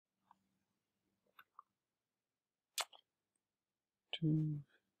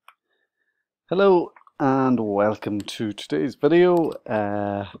Hello and welcome to today's video.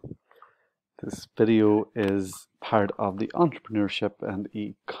 This video is part of the entrepreneurship and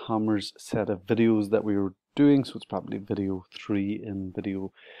e-commerce set of videos that we were doing, so it's probably video 3 in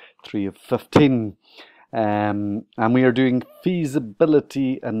video 3 of 15. And we are doing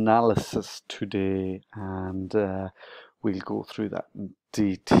feasibility analysis today, and we'll go through that in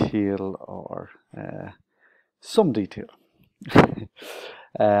detail, or some detail.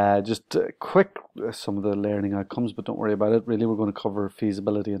 Just quick, some of the learning outcomes, but don't worry about it. Really, we're going to cover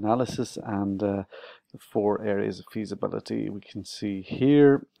feasibility analysis and the 4 areas of feasibility we can see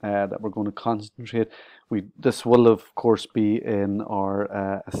here that we're going to concentrate. This will, of course, be in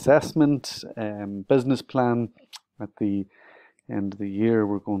our assessment business plan. At the end of the year,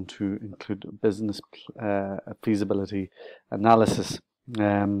 we're going to include business feasibility analysis.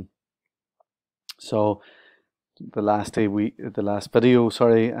 So the last video,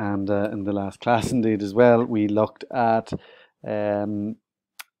 and in the last class indeed as well, we looked at how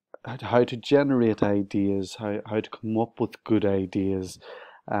to generate ideas, how to come up with good ideas,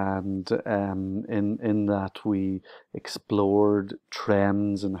 and in that we explored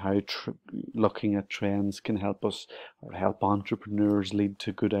trends and how looking at trends can help us, or help entrepreneurs lead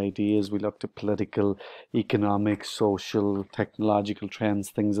to good ideas. We looked at political, economic, social, technological trends,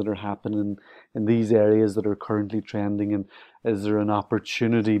 things that are happening in these areas that are currently trending, and is there an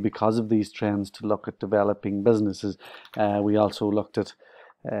opportunity because of these trends to look at developing businesses. We also looked at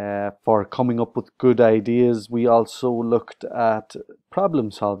for coming up with good ideas. We also looked at problem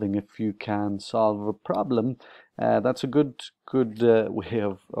solving. If you can solve a problem, that's a good way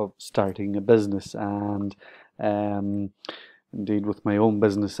of starting a business. And indeed, with my own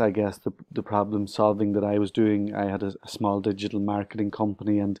business, I guess the problem solving that I was doing, I had a small digital marketing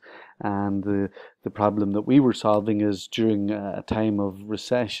company, and the problem that we were solving is during a time of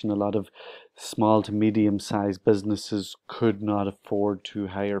recession, a lot of small to medium-sized businesses could not afford to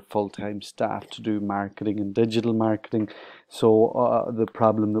hire full-time staff to do marketing and digital marketing. So the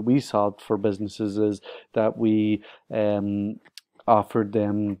problem that we solved for businesses is that we offered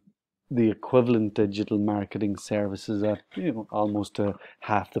them the equivalent digital marketing services at almost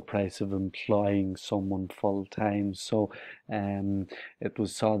half the price of employing someone full-time. So it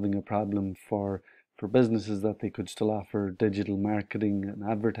was solving a problem for businesses that they could still offer digital marketing and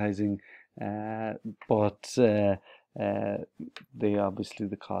advertising, but they obviously,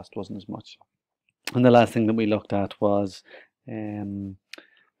 the cost wasn't as much. And the last thing that we looked at was a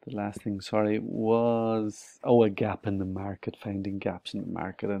gap in the market, finding gaps in the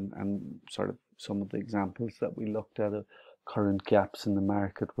market, and sort of some of the examples that we looked at of current gaps in the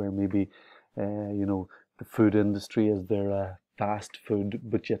market, where maybe the food industry, is there a fast food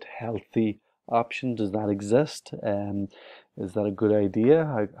but yet healthy option? Does that exist? Is that a good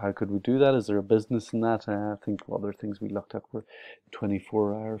idea? How could we do that? Is there a business in that? I think other things we looked at were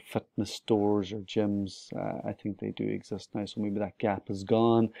 24-hour fitness stores or gyms. I think they do exist now, so maybe that gap is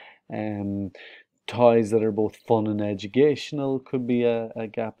gone. Toys that are both fun and educational could be a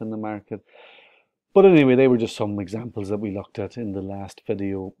gap in the market. But anyway, they were just some examples that we looked at in the last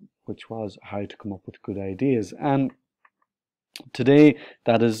video, which was how to come up with good ideas. And today,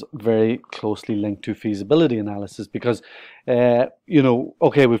 that is very closely linked to feasibility analysis, because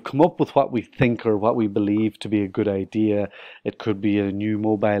okay, we've come up with what we think or what we believe to be a good idea. It could be a new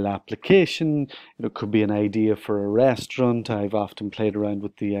mobile application, it could be an idea for a restaurant. I've often played around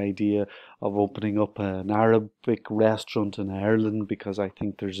with the idea of opening up an Arabic restaurant in Ireland, because I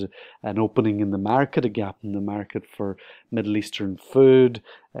think there's an opening in the market, a gap in the market for Middle Eastern food.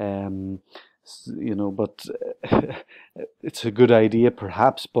 But it's a good idea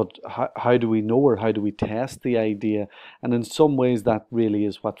perhaps, but how do we know, or how do we test the idea? And in some ways that really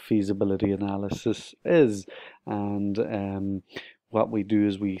is what feasibility analysis is. And what we do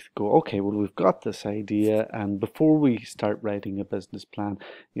is we go, okay, well, we've got this idea, and before we start writing a business plan,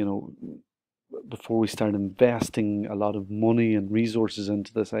 before we start investing a lot of money and resources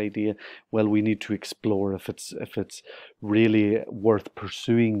into this idea, well, we need to explore if it's really worth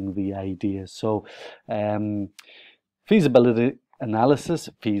pursuing the idea. So feasibility analysis,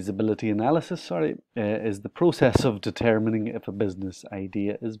 is the process of determining if a business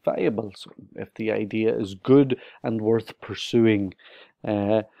idea is viable. So if the idea is good and worth pursuing,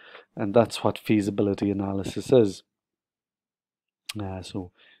 and that's what feasibility analysis is.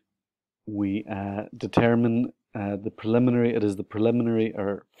 So we determine the preliminary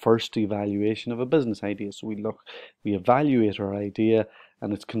or first evaluation of a business idea. So we evaluate our idea,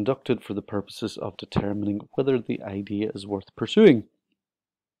 and it's conducted for the purposes of determining whether the idea is worth pursuing.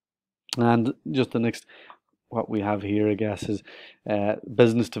 And just the next what we have here, I guess, is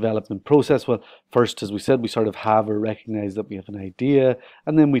business development process. Well, first, as we said, we sort of have or recognize that we have an idea,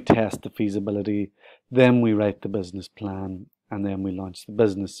 and then we test the feasibility, then we write the business plan, and then we launch the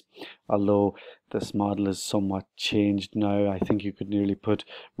business. Although this model is somewhat changed now, I think you could nearly put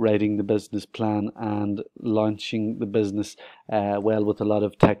writing the business plan and launching the business, well, with a lot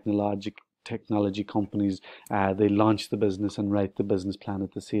of technology companies, they launch the business and write the business plan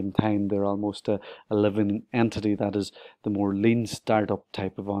at the same time. They're almost a living entity. That is the more lean startup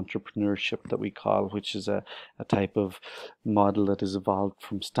type of entrepreneurship that we call, which is a type of model that is evolved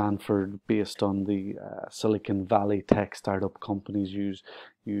from Stanford, based on the Silicon Valley tech startup companies use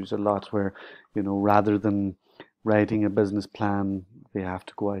a lot, where, you know, rather than writing a business plan, they have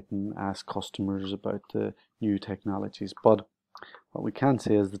to go out and ask customers about the new technologies. But what we can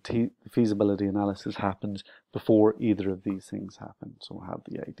say is the feasibility analysis happens before either of these things happen. So we have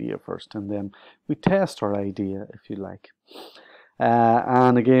the idea first, and then we test our idea, if you like.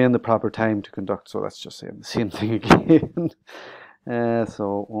 And again, the proper time to conduct. So let's just say the same thing again.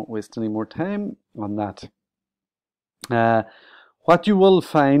 So won't waste any more time on that. What you will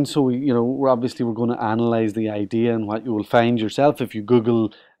find, so we're going to analyze the idea, and what you will find yourself if you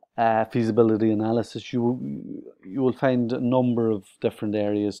Google feasibility analysis, you will find a number of different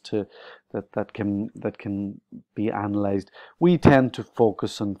areas that can be analyzed. We tend to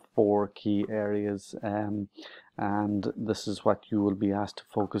focus on 4 key areas, and this is what you will be asked to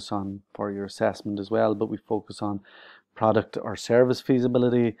focus on for your assessment as well. But we focus on product or service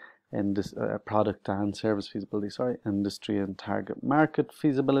feasibility, and this product and service feasibility, industry and target market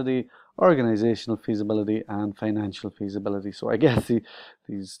feasibility, organizational feasibility, and financial feasibility. So I guess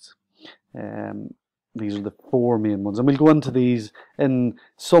these are the 4 main ones, and we'll go into these in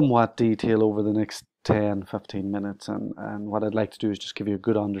somewhat detail over the next 10-15 minutes. And what I'd like to do is just give you a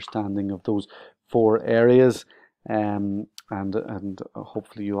good understanding of those 4 areas, and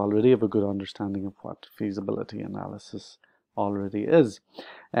hopefully you already have a good understanding of what feasibility analysis already is.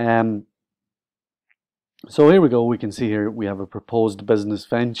 So here we go. We can see here we have a proposed business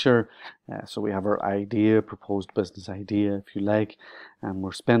venture. So we have our idea, proposed business idea, if you like, and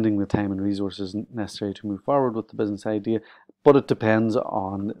we're spending the time and resources necessary to move forward with the business idea. But it depends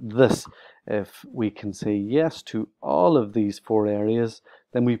on this. If we can say yes to all of these 4 areas,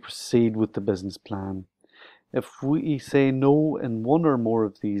 then we proceed with the business plan. If we say no in one or more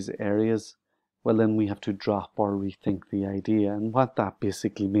of these areas, well, then we have to drop or rethink the idea. And what that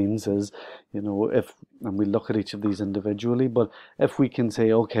basically means is, and we look at each of these individually, but if we can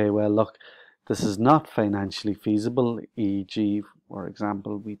say, okay, well, look, this is not financially feasible, e.g., for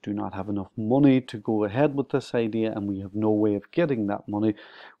example, we do not have enough money to go ahead with this idea, and we have no way of getting that money,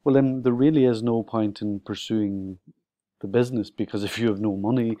 well, then there really is no point in pursuing the business, because if you have no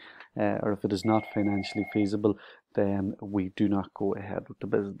money, or if it is not financially feasible, then we do not go ahead with the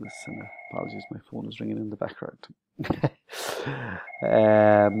business. And apologies, my phone is ringing in the background.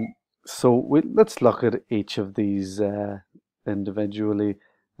 So let's look at each of these individually,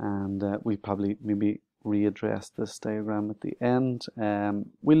 and we probably maybe readdress this diagram at the end.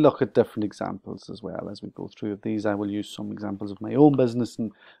 We'll look at different examples as well as we go through of these. I will use some examples of my own business,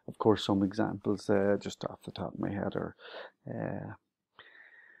 and of course some examples just off the top of my head are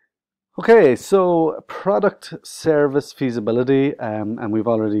okay. So product service feasibility, and we've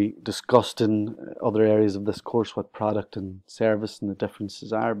already discussed in other areas of this course what product and service and the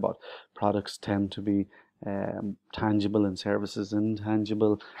differences are, but products tend to be tangible and services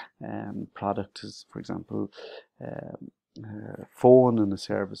intangible. Product is, for example, phone, and a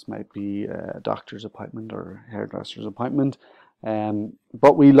service might be a doctor's appointment or hairdresser's appointment.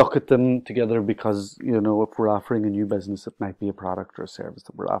 But we look at them together because, if we're offering a new business, it might be a product or a service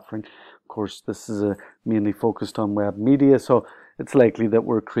that we're offering. Of course, this is mainly focused on web media, so it's likely that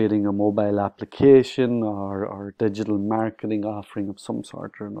we're creating a mobile application or digital marketing offering of some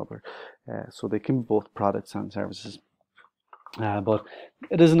sort or another. So they can be both products and services. But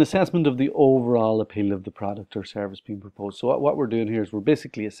it is an assessment of the overall appeal of the product or service being proposed. So what we're doing here is we're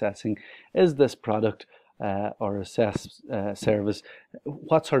basically assessing, is this product or service,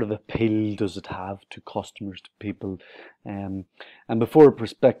 what sort of appeal does it have to customers, to people? And before a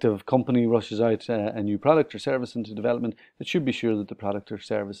prospective company rushes out a new product or service into development, it should be sure that the product or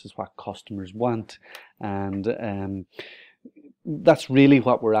service is what customers want. And that's really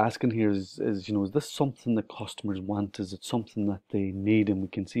what we're asking here is this something that customers want? Is it something that they need? And we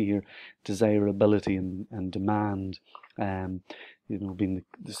can see here desirability and demand. being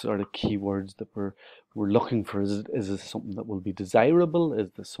the sort of keywords that we're looking for. Is this something that will be desirable?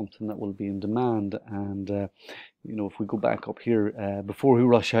 Is this something that will be in demand? And if we go back up here, before we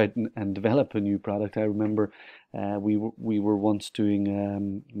rush out and develop a new product, I remember we were once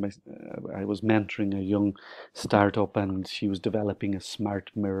doing, I was mentoring a young startup, and she was developing a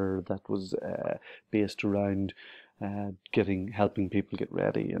smart mirror that was based around helping people get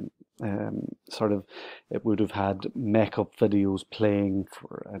ready, and sort of it would have had makeup videos playing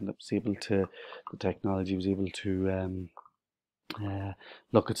and it was able to, the technology was able to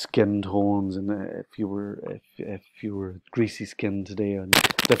look at skin tones, and if you were greasy skin today, and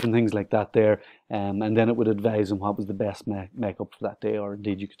different things like that there, and then it would advise them what was the best makeup for that day, or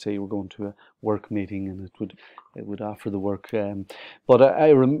indeed you could say you were going to a work meeting and it would offer the work. But I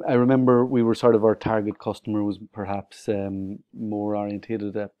remember we were sort of, our target customer was perhaps more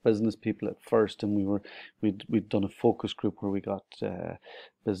orientated at business people at first, and we'd done a focus group where we got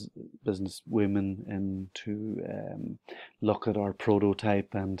business women in to look at our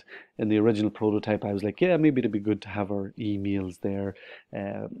prototype. And in the original prototype I was like, yeah, maybe it'd be good to have our emails there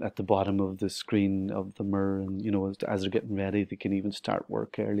at the bottom of the screen of the mirror, and as they're getting ready they can even start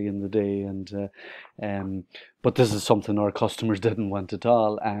work early in the day. And but this is something our customers didn't want at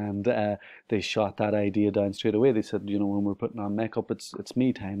all, and they shot that idea down straight away. They said, when we're putting on makeup, it's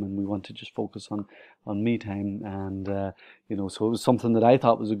me time, and we want to just focus on me time. And so it was something that I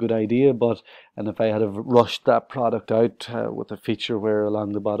thought was a good idea. And if I had have rushed that product out with a feature where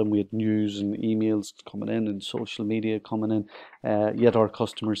along the bottom we had news and emails coming in and social media coming in, yet our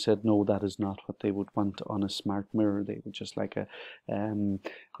customers said no, that is not what they would want on a smart mirror. They would just like the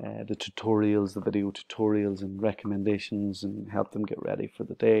tutorials, the video tutorials and recommendations, and help them get ready for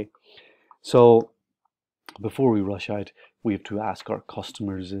the day. So before we rush out, we have to ask our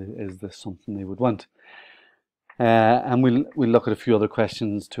customers, is this something they would want? And we'll look at a few other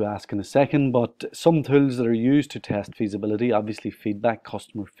questions to ask in a second, but some tools that are used to test feasibility, obviously feedback,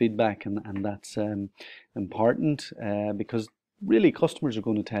 customer feedback, and that's important because really customers are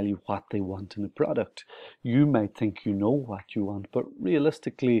going to tell you what they want in a product. You might think you know what you want, but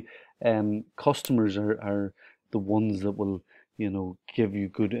realistically customers are the ones that will give you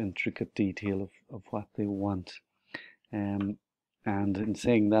good intricate detail of what they want. And in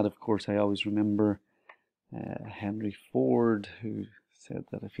saying that, of course, I always remember Henry Ford, who said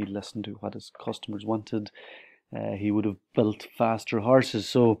that if he listened to what his customers wanted, he would have built faster horses.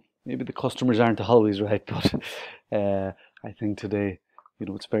 So maybe the customers aren't always right, but I think today,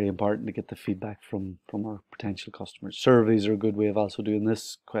 it's very important to get the feedback from our potential customers. Surveys are a good way of also doing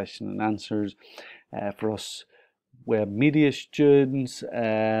this, question and answers. For us web media students,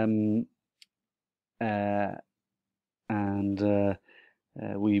 we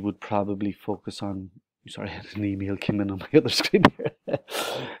would probably focus on, sorry, I had an email came in on my other screen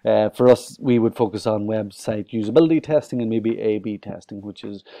here. For us, we would focus on website usability testing and maybe A/B testing, which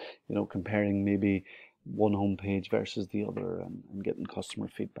is, comparing maybe one homepage versus the other and getting customer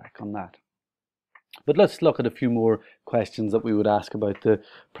feedback on that. But let's look at a few more questions that we would ask about the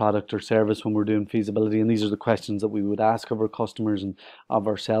product or service when we're doing feasibility. And these are the questions that we would ask of our customers and of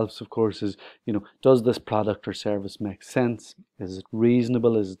ourselves, of course, is, does this product or service make sense? Is it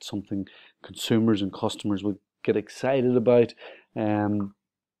reasonable? Is it something consumers and customers would get excited about?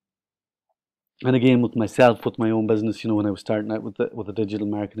 And again, with myself, with my own business, when I was starting out with a digital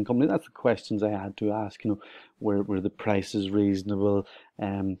marketing company, that's the questions I had to ask. Were the prices reasonable?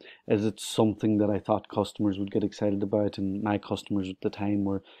 Is it something that I thought customers would get excited about? And my customers at the time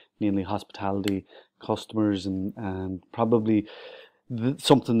were mainly hospitality customers, and probably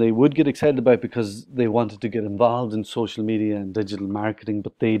something they would get excited about because they wanted to get involved in social media and digital marketing,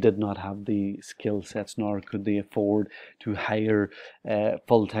 but they did not have the skill sets, nor could they afford to hire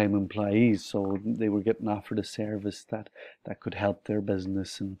full-time employees. So they were getting offered a service that could help their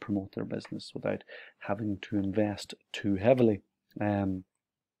business and promote their business without having to invest too heavily.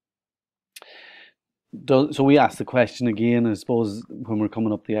 So we ask the question again, I suppose, when we're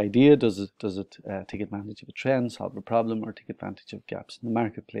coming up with the idea, does it take advantage of a trend, solve a problem, or take advantage of gaps in the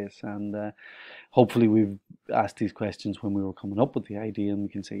marketplace? And hopefully we've asked these questions when we were coming up with the idea, and we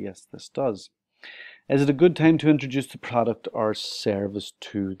can say, yes, this does. Is it a good time to introduce the product or service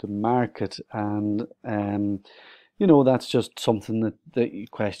to the market? And that's just something that the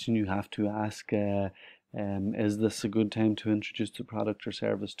question you have to ask. Is this a good time to introduce the product or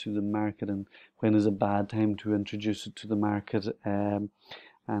service to the market, and when is a bad time to introduce it to the market? And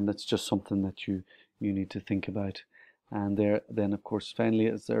that's just something that you need to think about. And then of course, finally,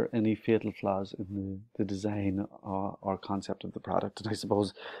 is there any fatal flaws in the design or concept of the product? And I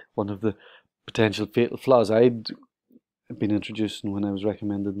suppose one of the potential fatal flaws I'd been introduced, and when I was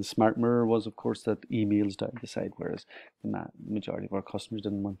recommending the smart mirror, was of course that emails down the side, whereas the majority of our customers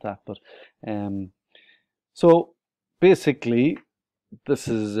didn't want that. But so basically, this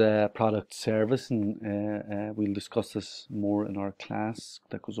is product service, and we'll discuss this more in our class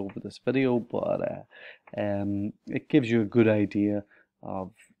that goes over this video. But it gives you a good idea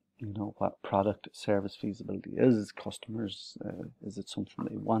of what product service feasibility is. Customers, is it something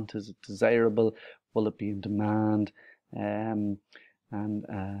they want? Is it desirable? Will it be in demand? And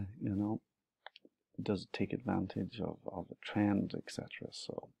does it take advantage of a trend, etc.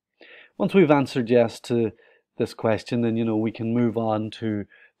 So once we've answered yes to this question, then we can move on to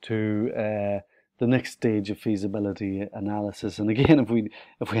the next stage of feasibility analysis. And again, if we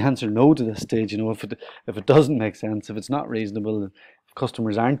answer no to this stage, if it doesn't make sense, if it's not reasonable, if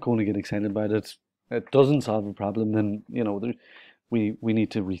customers aren't going to get excited about it, it doesn't solve a problem, then we need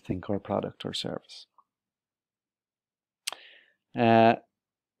to rethink our product or service.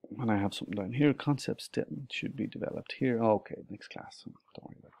 When I have something down here, concept statement should be developed here. Okay, next class, don't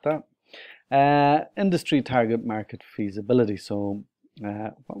worry about that. Industry target market feasibility. So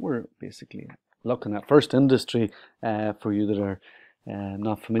what we're basically looking at, first, industry, for you that are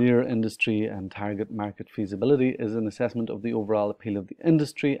not familiar, industry and target market feasibility is an assessment of the overall appeal of the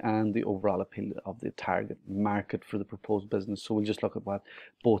industry and the overall appeal of the target market for the proposed business. So we'll just look at what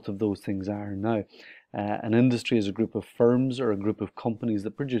both of those things are now. An industry is a group of firms or a group of companies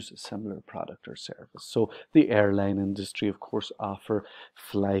that produce a similar product or service. So the airline industry, of course, offer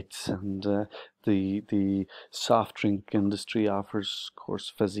flights, and the soft drink industry offers, of course,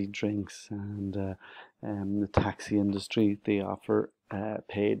 fizzy drinks, and the taxi industry, they offer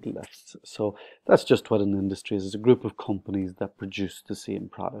paid lifts. So that's just what an industry is. It's a group of companies that produce the same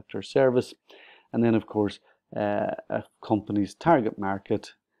product or service. And then, of course, a company's target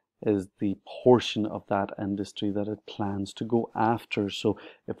market is the portion of that industry that it plans to go after. So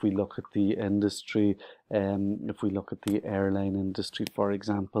if we look at the industry, if we look at the airline industry, for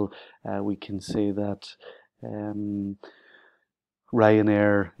example, we can say that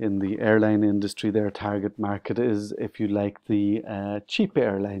Ryanair, in the airline industry, their target market is, if you like, the cheap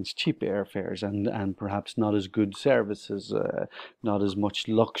airlines, cheap airfares, and perhaps not as good services, not as much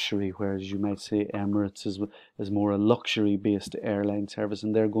luxury, whereas you might say Emirates is more a luxury-based airline service,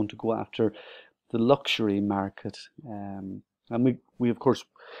 and they're going to go after the luxury market. And we of course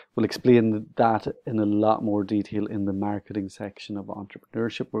will explain that in a lot more detail in the marketing section of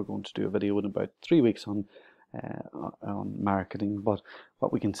entrepreneurship. We're going to do a video in about 3 weeks on marketing, but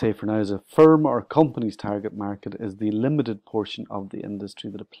what we can say for now is a firm or a company's target market is the limited portion of the industry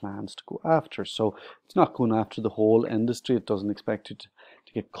that it plans to go after. So it's not going after the whole industry. It doesn't expect you to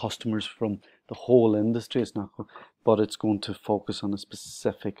get customers from the whole industry. It's not, but it's going to focus on a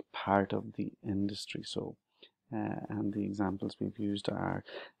specific part of the industry. So and the examples we've used are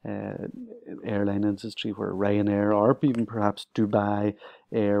airline industry, where Ryanair, or even perhaps Dubai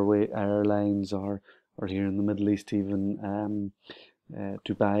Airlines, or here in the Middle East even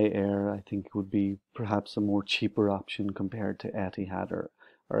Dubai Air, I think, would be perhaps a more cheaper option compared to Etihad or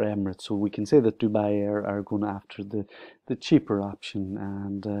Emirates. So we can say that Dubai Air are going after the cheaper option.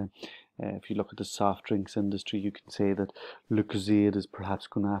 And if you look at the soft drinks industry, you can say that Lucozade is perhaps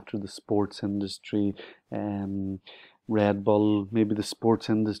going after the sports industry. Red Bull, maybe the sports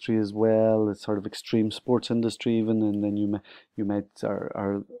industry as well. It's sort of extreme sports industry even, and then you might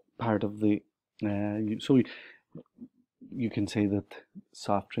are part of the so you can say that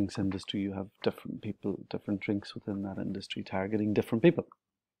soft drinks industry, you have different people, different drinks within that industry targeting different people.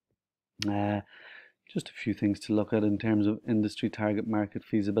 Just a few things to look at in terms of industry target market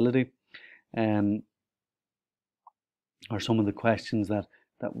feasibility, or some of the questions that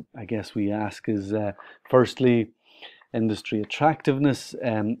I guess we ask is, firstly, industry attractiveness.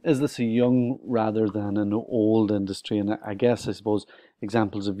 Is this a young rather than an old industry? And I suppose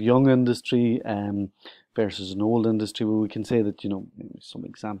examples of young industry versus an old industry, well, we can say that some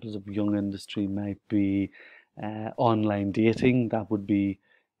examples of young industry might be online dating. That would be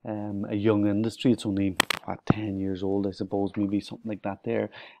a young industry. It's only 10 years old, I suppose, maybe something like that there.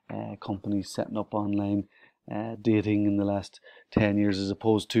 Companies setting up online dating in the last 10 years, as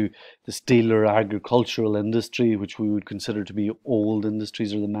opposed to the steel or agricultural industry, which we would consider to be old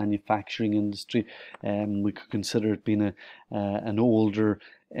industries, or the manufacturing industry. We could consider it being an older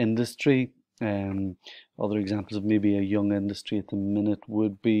industry. Other examples of maybe a young industry at the minute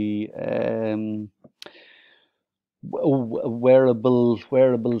would be wearable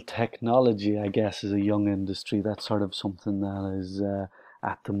technology, I guess, is a young industry. That's sort of something that is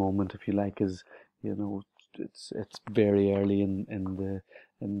at the moment, if you like, is it's very early in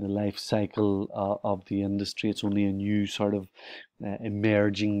in the life cycle of the industry. It's only a new sort of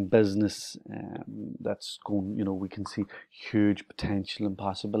emerging business that's going, we can see huge potential and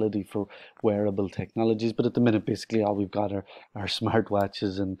possibility for wearable technologies. But at the minute, basically, all we've got are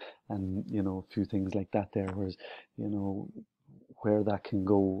smartwatches and a few things like that there. Whereas, where that can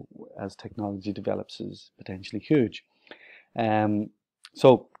go as technology develops is potentially huge.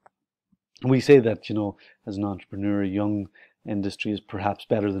 So we say that, as an entrepreneur, a young industry is perhaps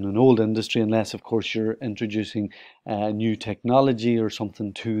better than an old industry, unless, of course, you're introducing new technology or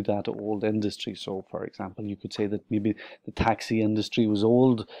something to that old industry. So, for example, you could say that maybe the taxi industry was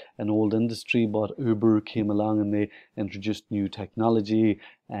an old industry, but Uber came along and they introduced new technology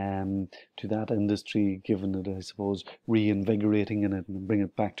to that industry, given it, I suppose, reinvigorating in it and bring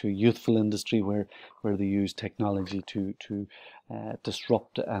it back to a youthful industry where they use technology to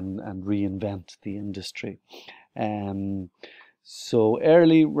disrupt and reinvent the industry. So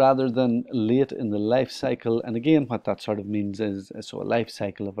early rather than late in the life cycle. And again, what that sort of means is, so a life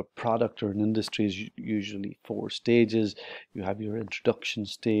cycle of a product or an industry is usually 4 stages. You have your introduction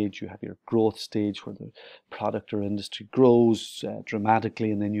stage, you have your growth stage where the product or industry grows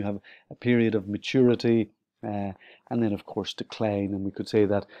dramatically, and then you have a period of maturity, and then of course decline. And we could say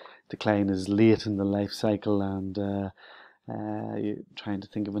that decline is late in the life cycle, and you're trying to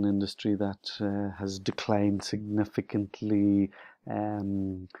think of an industry that has declined significantly.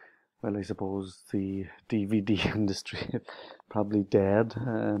 Well, I suppose the DVD industry probably dead.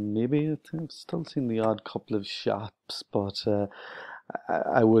 Maybe I've still seen the odd couple of shops, but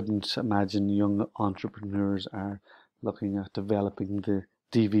I wouldn't imagine young entrepreneurs are looking at developing the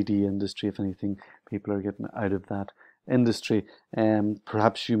DVD industry. If anything, people are getting out of that industry.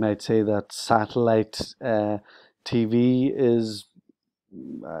 Perhaps you might say that satellite TV is,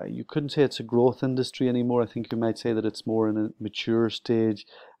 you couldn't say it's a growth industry anymore. I think you might say that it's more in a mature stage,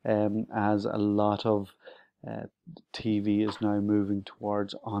 as a lot of TV is now moving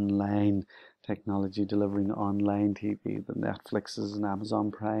towards online technology, delivering online TV, the Netflixes and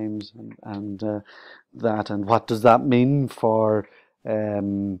Amazon Primes and that. And what does that mean for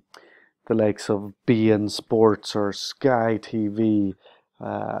the likes of beIN Sports or Sky TV?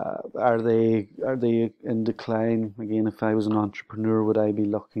 Are they in decline? Again, if I was an entrepreneur, would I be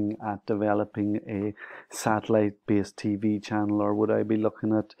looking at developing a satellite-based TV channel, or would I be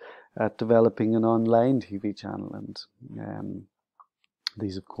looking at developing an online TV channel? And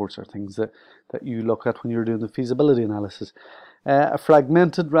these, of course, are things that you look at when you're doing the feasibility analysis. A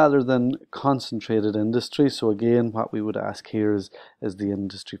fragmented rather than concentrated industry. So again, what we would ask here is the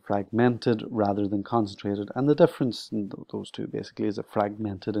industry fragmented rather than concentrated? And the difference in those two basically is a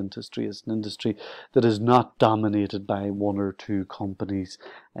fragmented industry is an industry that is not dominated by 1 or 2 companies.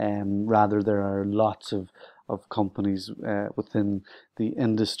 Rather, there are lots of companies within the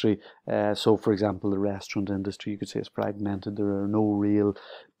industry. So, for example, the restaurant industry, you could say, is fragmented. There are no real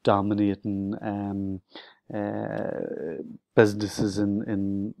dominating businesses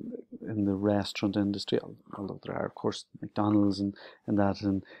in the restaurant industry, although there are, of course, McDonald's and that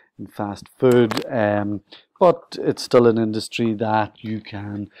in fast food, but it's still an industry that you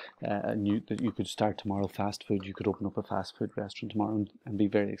can that you could start tomorrow. Fast food, you could open up a fast food restaurant tomorrow and be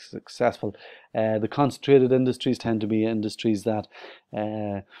very successful. The concentrated industries tend to be industries that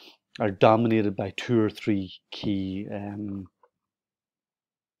are dominated by 2 or 3 key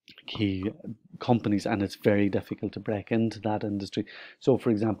companies, and it's very difficult to break into that industry. So, for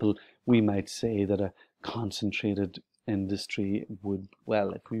example, we might say that a concentrated industry would,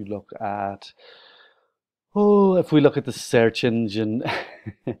 well, if we look at the search engine,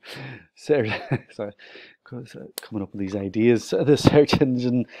 sorry, coming up with these ideas, the search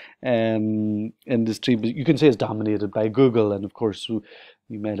engine industry, but you can say it's dominated by Google, and of course you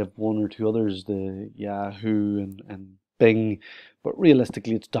might have 1 or 2 others, the Yahoo and Bing, but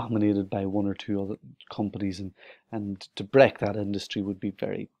realistically it's dominated by 1 or 2 other companies, and to break that industry would be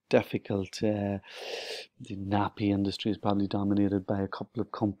very difficult. The nappy industry is probably dominated by a couple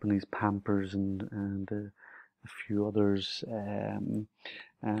of companies, Pampers and a few others,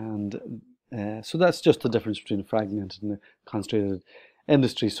 so that's just the difference between a fragmented and a concentrated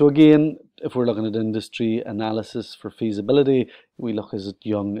industry. So again, if we're looking at industry analysis for feasibility, we look, is it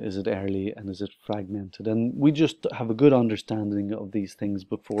young, is it early, and is it fragmented? And we just have a good understanding of these things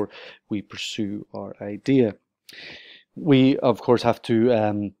before we pursue our idea. We, of course, have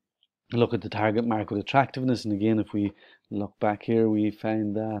to look at the target market attractiveness. And again, if we look back here, we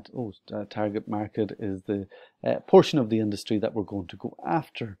find that target market is the portion of the industry that we're going to go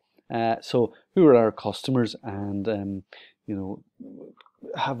after. So who are our customers, and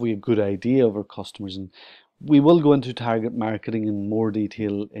have we a good idea of our customers? And We will go into target marketing in more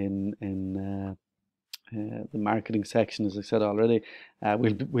detail in the marketing section, as I said already.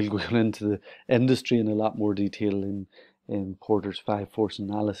 We'll go into the industry in a lot more detail in Porter's 5-force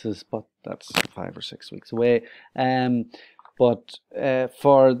analysis, but that's 5 or 6 weeks away. But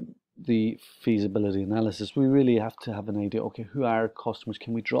for the feasibility analysis, we really have to have an idea, okay, who are our customers?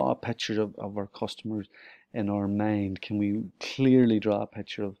 Can we draw a picture of our customers in our mind? Can we clearly draw a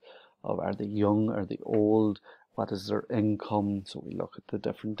picture of are they young, are they old, what is their income? So we look at the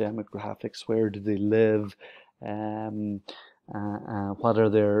different demographics, where do they live, what are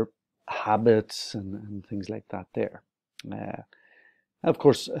their habits, and things like that there. Of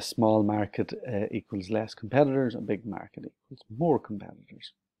course, a small market equals less competitors, a big market equals more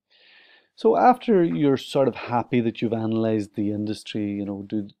competitors. So after you're sort of happy that you've analyzed the industry, you know,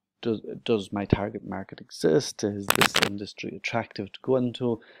 does my target market exist? Is this industry attractive to go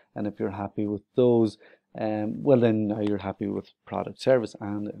into? And if you're happy with those, well, then now you're happy with product, service,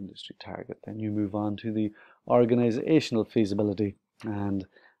 and industry target. Then you move on to the organizational feasibility. And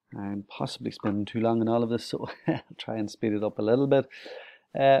I'm possibly spending too long on all of this, so I'll try and speed it up a little bit.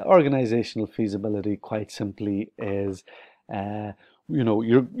 Organizational feasibility, quite simply, is you know,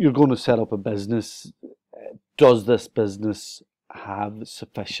 you're going to set up a business. Does this business have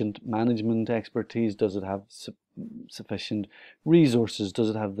sufficient management expertise? Does it have sufficient resources? Does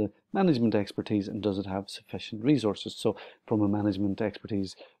it have the management expertise, and does it have sufficient resources? So from a management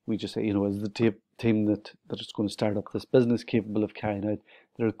expertise, we just say, you know, is the team that is going to start up this business capable of carrying out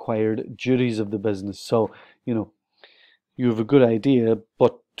the required duties of the business? So, you know, you have a good idea,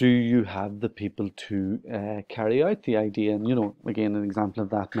 but do you have the people to carry out the idea? And, you know, again, an example of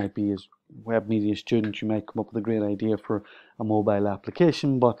that might be as web media student, you might come up with a great idea for a mobile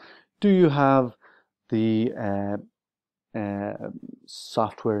application, but do you have the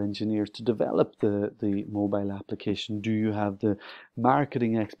software engineers to develop the mobile application? Do you have the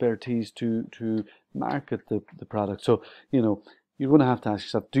marketing expertise to market the product? So, you know, you're going to have to ask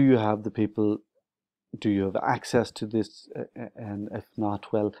yourself, do you have the people? Do you have access to this? And if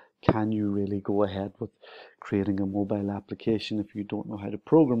not, well, can you really go ahead with creating a mobile application if you don't know how to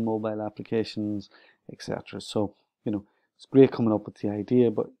program mobile applications, etc.? So, you know, it's great coming up with the idea,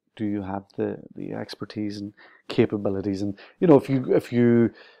 but do you have the expertise and capabilities? And, you know, if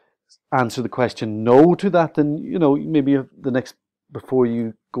you answer the question no to that, then, you know, maybe the next, before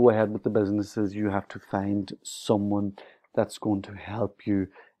you go ahead with the businesses, you have to find someone that's going to help you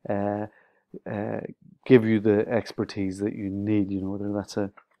give you the expertise that you need, you know, whether that's a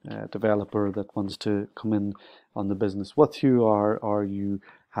developer that wants to come in on the business with you, or you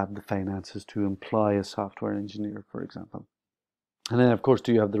have the finances to employ a software engineer, for example. And then, of course,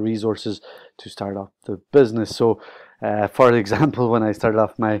 do you have the resources to start off the business? So, for example, when I started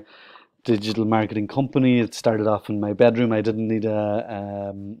off my digital marketing company, it started off in my bedroom. I didn't need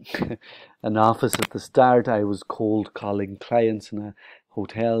an office at the start. I was cold calling clients and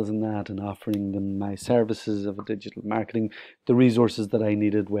hotels and that, and offering them my services of digital marketing. The resources that I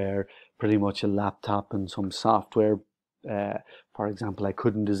needed were pretty much a laptop and some software. For example, I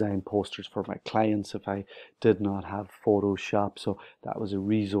couldn't design posters for my clients if I did not have Photoshop, so that was a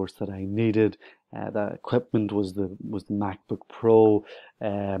resource that I needed. The equipment was the MacBook Pro,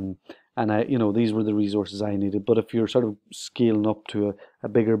 and you know, these were the resources I needed. But if you're sort of scaling up to a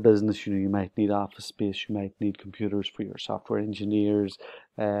bigger business, you know, you might need office space, you might need computers for your software engineers,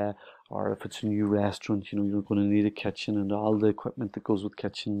 or if it's a new restaurant, you know, you're going to need a kitchen and all the equipment that goes with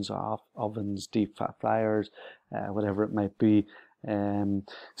kitchens, ovens, deep fat fryers, whatever it might be.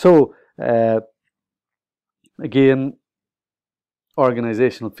 So again,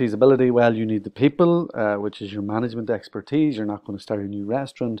 organizational feasibility, well, you need the people, which is your management expertise. You're not going to start a new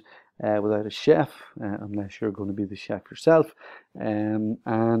restaurant without a chef, unless you're going to be the chef yourself,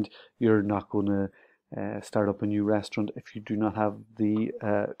 and you're not going to start up a new restaurant if you do not have the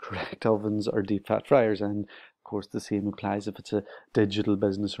correct ovens or deep fat fryers. And of course, the same applies if it's a digital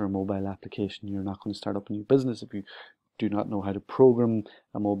business or a mobile application. You're not going to start up a new business if you do not know how to program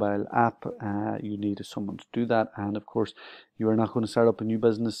a mobile app. You need someone to do that. And of course, you are not going to start up a new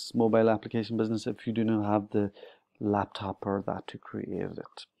business, mobile application business, if you do not have the laptop or that to create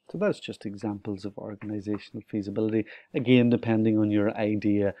it. So that's just examples of organizational feasibility. Again, depending on your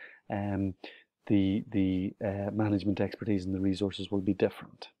idea, the management expertise and the resources will be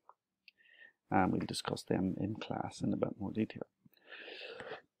different. And we'll discuss them in class in a bit more detail.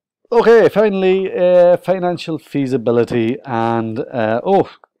 Okay, finally, financial feasibility, and oh,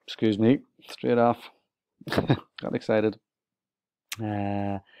 excuse me, straight off, got excited.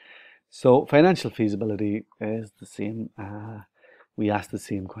 So financial feasibility is the same we ask the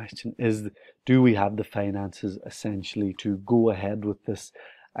same question: do we have the finances essentially to go ahead with this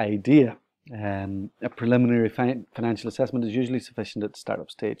idea? A preliminary financial assessment is usually sufficient at the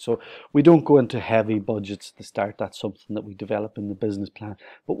startup stage. So we don't go into heavy budgets at the start. That's something that we develop in the business plan.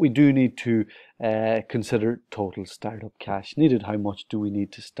 But we do need to consider total startup cash needed. How much do we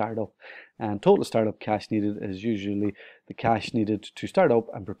need to start up? And total startup cash needed is usually the cash needed to start up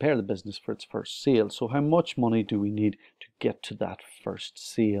and prepare the business for its first sale. So how much money do we need to get to that first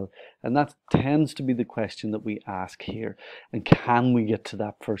sale? And that tends to be the question that we ask here. And can we get to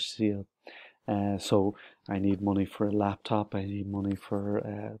that first sale? So I need money for a laptop, I need money for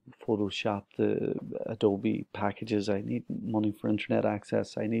Photoshop, the Adobe packages, I need money for internet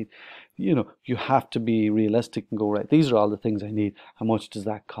access, I need, you have to be realistic and go, right, these are all the things I need, how much does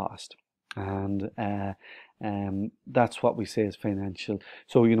that cost? And that's what we say is financial.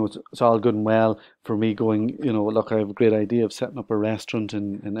 So, it's all good and well for me going, look, I have a great idea of setting up a restaurant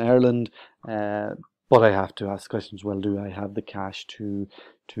in Ireland, but I have to ask questions. Well, do I have the cash to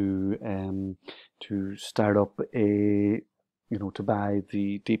start up to buy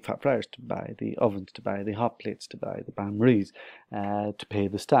the deep fat fryers, to buy the ovens, to buy the hot plates, to buy the bain-maries, to pay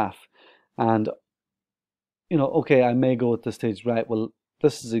the staff? And okay, I may go at this stage, right? Well,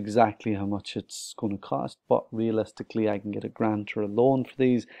 this is exactly how much it's going to cost, but realistically, I can get a grant or a loan for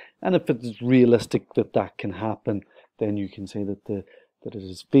these. And if it's realistic that can happen, then you can say that it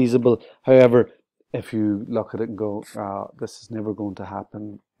is feasible. However, if you look at it and go, this is never going to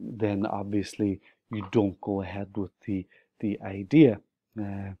happen, then obviously you don't go ahead with the idea.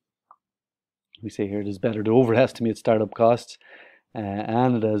 We say here it is better to overestimate startup costs,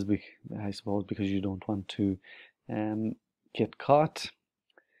 and it is, I suppose, because you don't want to get caught.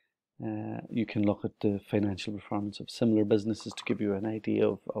 You can look at the financial performance of similar businesses to give you an idea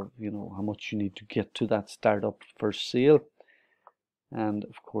of how much you need to get to that startup first sale. And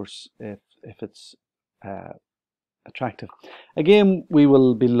of course, if it's attractive. Again, we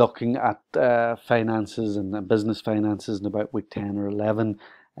will be looking at finances and business finances in about week 10 or 11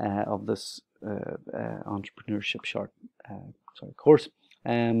 of this entrepreneurship course.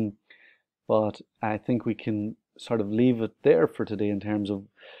 But I think we can sort of leave it there for today in terms of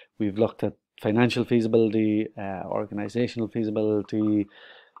we've looked at financial feasibility, organizational feasibility,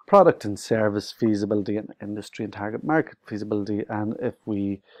 product and service feasibility, and industry and target market feasibility. And if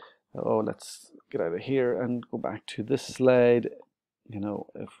we, let's get out of here and go back to this slide.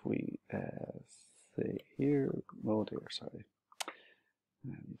 If we say here, sorry,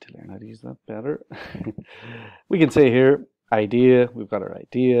 I need to learn how to use that better. We can say here, idea, we've got our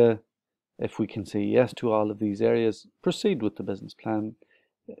idea. If we can say yes to all of these areas, proceed with the business plan.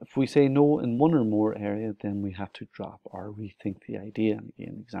 If we say no in one or more area, then we have to drop or rethink the idea. And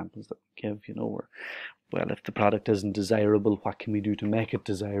again, examples that we give, well, if the product isn't desirable, what can we do to make it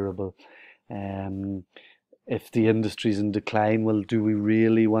desirable? If the industry is in decline, well, do we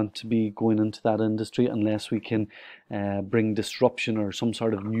really want to be going into that industry unless we can bring disruption or some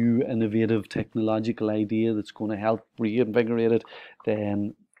sort of new innovative technological idea that's going to help reinvigorate it?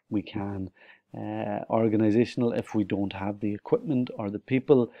 Then we can. Organizational, if we don't have the equipment or the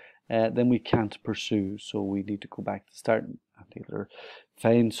people, then we can't pursue. So we need to go back to the start and either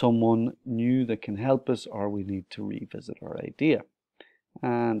find someone new that can help us, or we need to revisit our idea.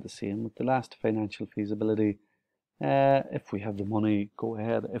 And the same with the last, financial feasibility. If we have the money, go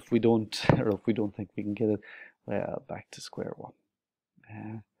ahead. If we don't, or if we don't think we can get it, well, back to square one.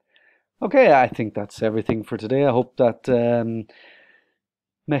 Okay, I think that's everything for today. I hope that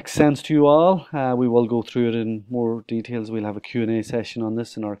makes sense to you all. We will go through it in more details. We'll have a Q&A session on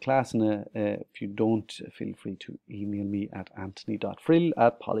this in our class, and if you don't, feel free to email me at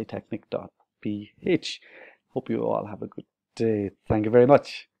anthony.frill@polytechnic.ph. Hope you all have a good day. Thank you very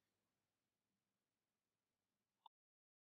much.